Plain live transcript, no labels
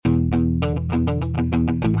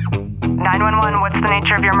the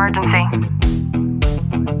nature of your emergency?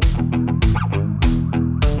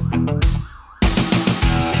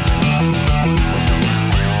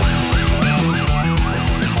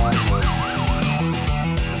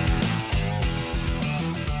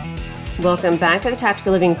 Welcome back to the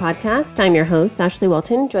Tactical Living Podcast. I'm your host, Ashley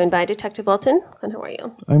Welton, joined by Detective Welton. And how are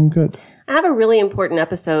you? I'm good. I have a really important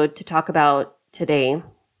episode to talk about today.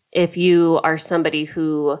 If you are somebody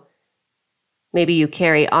who maybe you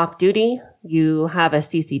carry off duty, you have a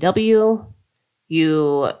CCW,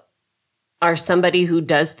 you are somebody who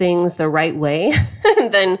does things the right way,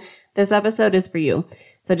 then this episode is for you.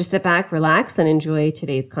 So just sit back, relax, and enjoy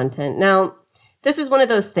today's content. Now, this is one of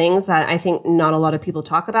those things that I think not a lot of people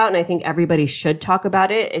talk about, and I think everybody should talk about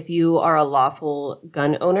it if you are a lawful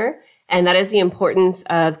gun owner, and that is the importance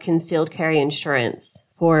of concealed carry insurance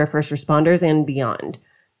for first responders and beyond.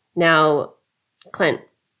 Now, Clint,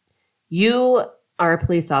 you are a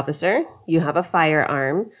police officer. You have a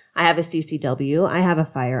firearm. I have a CCW. I have a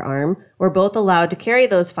firearm. We're both allowed to carry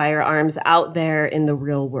those firearms out there in the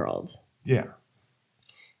real world. Yeah.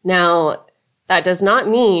 Now, that does not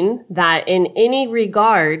mean that in any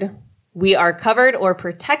regard we are covered or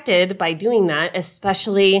protected by doing that,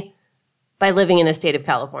 especially by living in the state of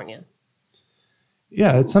California.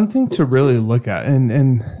 Yeah, it's something to really look at.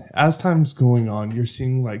 And as time's going on, you're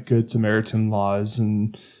seeing like Good Samaritan laws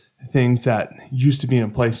and things that used to be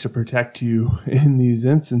in place to protect you in these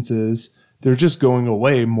instances. They're just going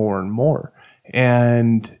away more and more.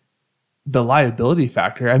 And the liability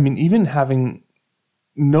factor, I mean, even having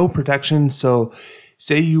no protection. So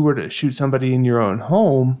say you were to shoot somebody in your own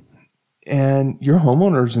home and your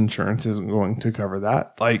homeowner's insurance isn't going to cover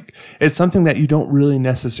that. Like, it's something that you don't really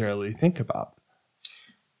necessarily think about.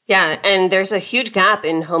 Yeah, and there's a huge gap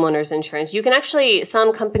in homeowners insurance. You can actually,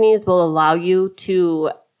 some companies will allow you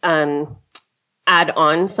to add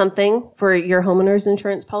on something for your homeowner's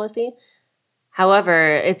insurance policy. However,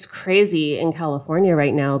 it's crazy in California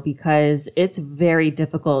right now because it's very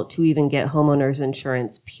difficult to even get homeowners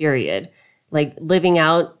insurance, period. Like living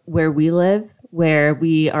out where we live, where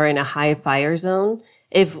we are in a high fire zone,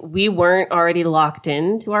 if we weren't already locked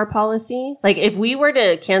into our policy, like if we were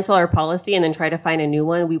to cancel our policy and then try to find a new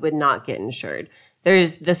one, we would not get insured.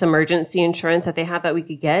 There's this emergency insurance that they have that we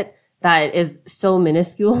could get that is so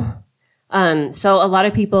minuscule. So a lot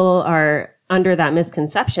of people are under that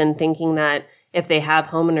misconception thinking that if they have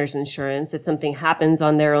homeowners insurance, if something happens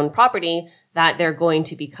on their own property, that they're going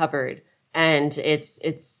to be covered. And it's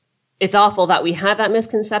awful that we have that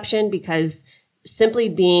misconception because simply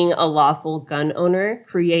being a lawful gun owner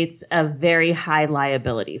creates a very high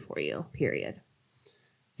liability for you, period.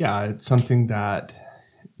 Yeah, it's something that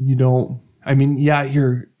you don't, I mean, yeah,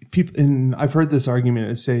 people, and I've heard this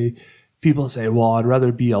argument people say, well, I'd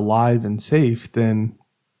rather be alive and safe than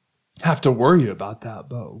have to worry about that.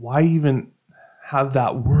 But why even have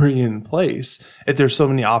that worry in place if there's so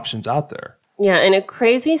many options out there? Yeah, and a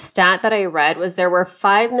crazy stat that I read was there were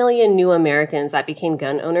 5 million new Americans that became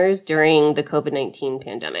gun owners during the COVID-19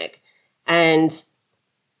 pandemic. And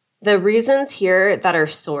the reasons here that are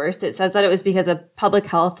sourced, it says that it was because of public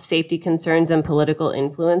health, safety concerns, and political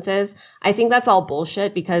influences. I think that's all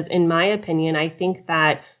bullshit because in my opinion, I think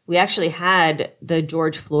that we actually had the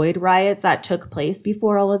George Floyd riots that took place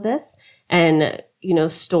before all of this. And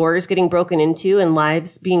stores getting broken into and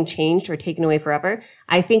lives being changed or taken away forever.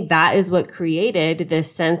 I think that is what created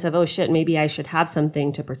this sense of, oh shit, maybe I should have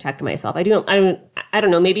something to protect myself. I don't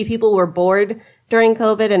know. Maybe people were bored during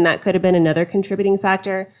COVID and that could have been another contributing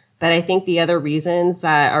factor. But I think the other reasons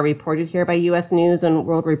that are reported here by U.S. News and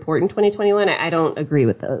World Report in 2021, I don't agree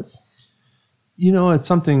with those. It's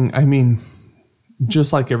something, I mean,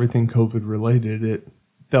 just like everything COVID related, it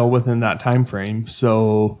fell within that time frame.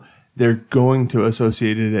 So they're going to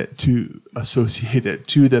associate it to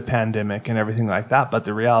the pandemic and everything like that. But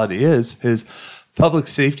the reality is public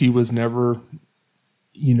safety was never,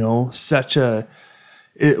 such a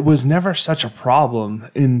problem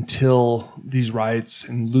until these riots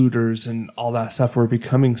and looters and all that stuff were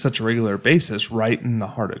becoming such a regular basis right in the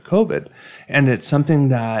heart of COVID. And it's something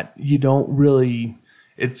that you don't really,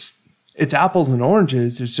 it's apples and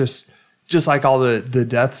oranges. It's just like all the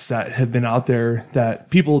deaths that have been out there that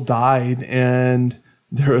people died and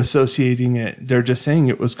they're associating it. They're just saying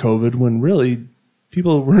it was COVID when really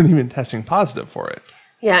people weren't even testing positive for it.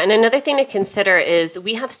 Yeah, and another thing to consider is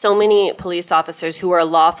we have so many police officers who are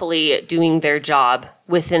lawfully doing their job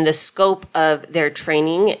within the scope of their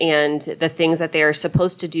training and the things that they are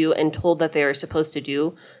supposed to do and told that they are supposed to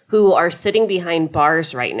do, who are sitting behind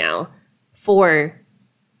bars right now for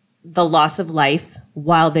the loss of life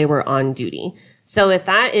while they were on duty. So if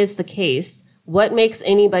that is the case, what makes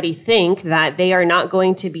anybody think that they are not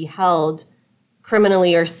going to be held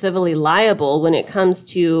criminally or civilly liable when it comes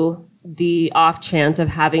to the off chance of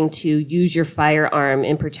having to use your firearm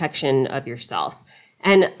in protection of yourself?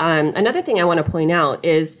 And another thing I want to point out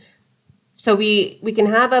is, so we can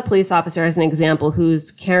have a police officer as an example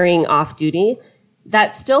who's carrying off duty.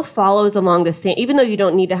 That still follows along the same, even though you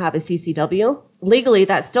don't need to have a CCW, legally,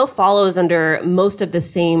 that still follows under most of the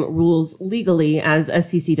same rules legally as a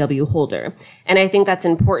CCW holder. And I think that's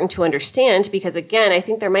important to understand because, again, I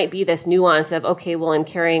think there might be this nuance of, okay, well, I'm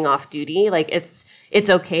carrying off duty. Like it's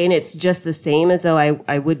okay and it's just the same as though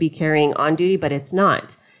I would be carrying on duty, but it's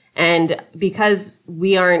not. And because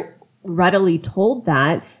we aren't readily told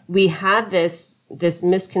that, we have this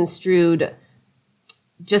misconstrued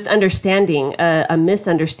just understanding, a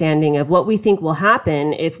misunderstanding of what we think will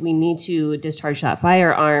happen if we need to discharge that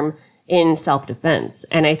firearm in self-defense.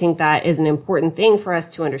 And I think that is an important thing for us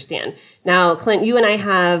to understand. Now, Clint, you and I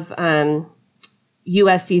have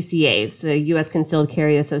USCCA, so U.S. Concealed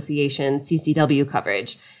Carry Association, CCW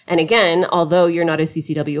coverage. And again, although you're not a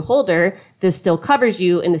CCW holder, this still covers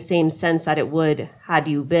you in the same sense that it would had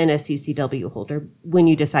you been a CCW holder when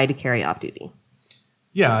you decide to carry off duty.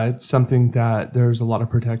 Yeah, it's something that there's a lot of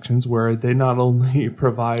protections where they not only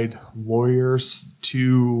provide lawyers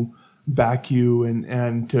to back you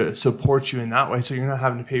and to support you in that way, so you're not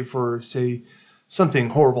having to pay for, say, something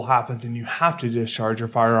horrible happens and you have to discharge your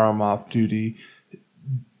firearm off duty.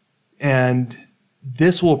 And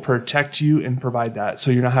this will protect you and provide that,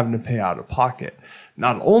 so you're not having to pay out of pocket.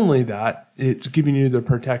 Not only that, it's giving you the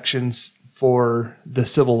protections for the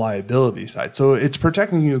civil liability side. So it's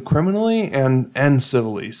protecting you criminally and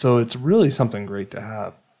civilly. So it's really something great to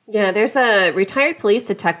have. Yeah, there's a retired police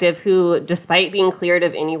detective who, despite being cleared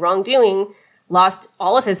of any wrongdoing, lost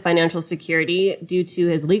all of his financial security due to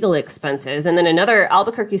his legal expenses. And then another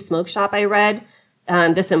Albuquerque smoke shop I read,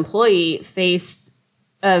 this employee faced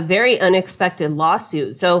a very unexpected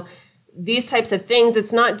lawsuit. So these types of things,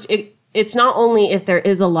 it's not only if there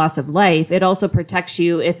is a loss of life, it also protects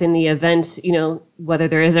you if in the event, whether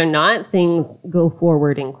there is or not, things go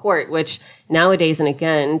forward in court, which nowadays, and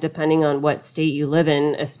again, depending on what state you live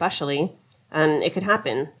in, especially, it could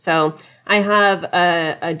happen. So I have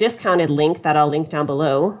a discounted link that I'll link down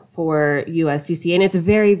below for USCCA, and it's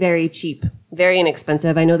very, very cheap, very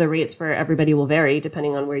inexpensive. I know the rates for everybody will vary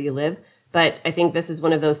depending on where you live, but I think this is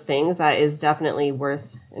one of those things that is definitely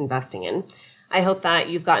worth investing in. I hope that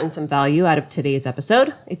you've gotten some value out of today's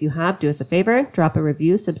episode. If you have, do us a favor, drop a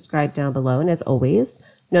review, subscribe down below, and as always,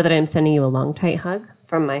 know that I'm sending you a long, tight hug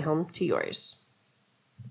from my home to yours.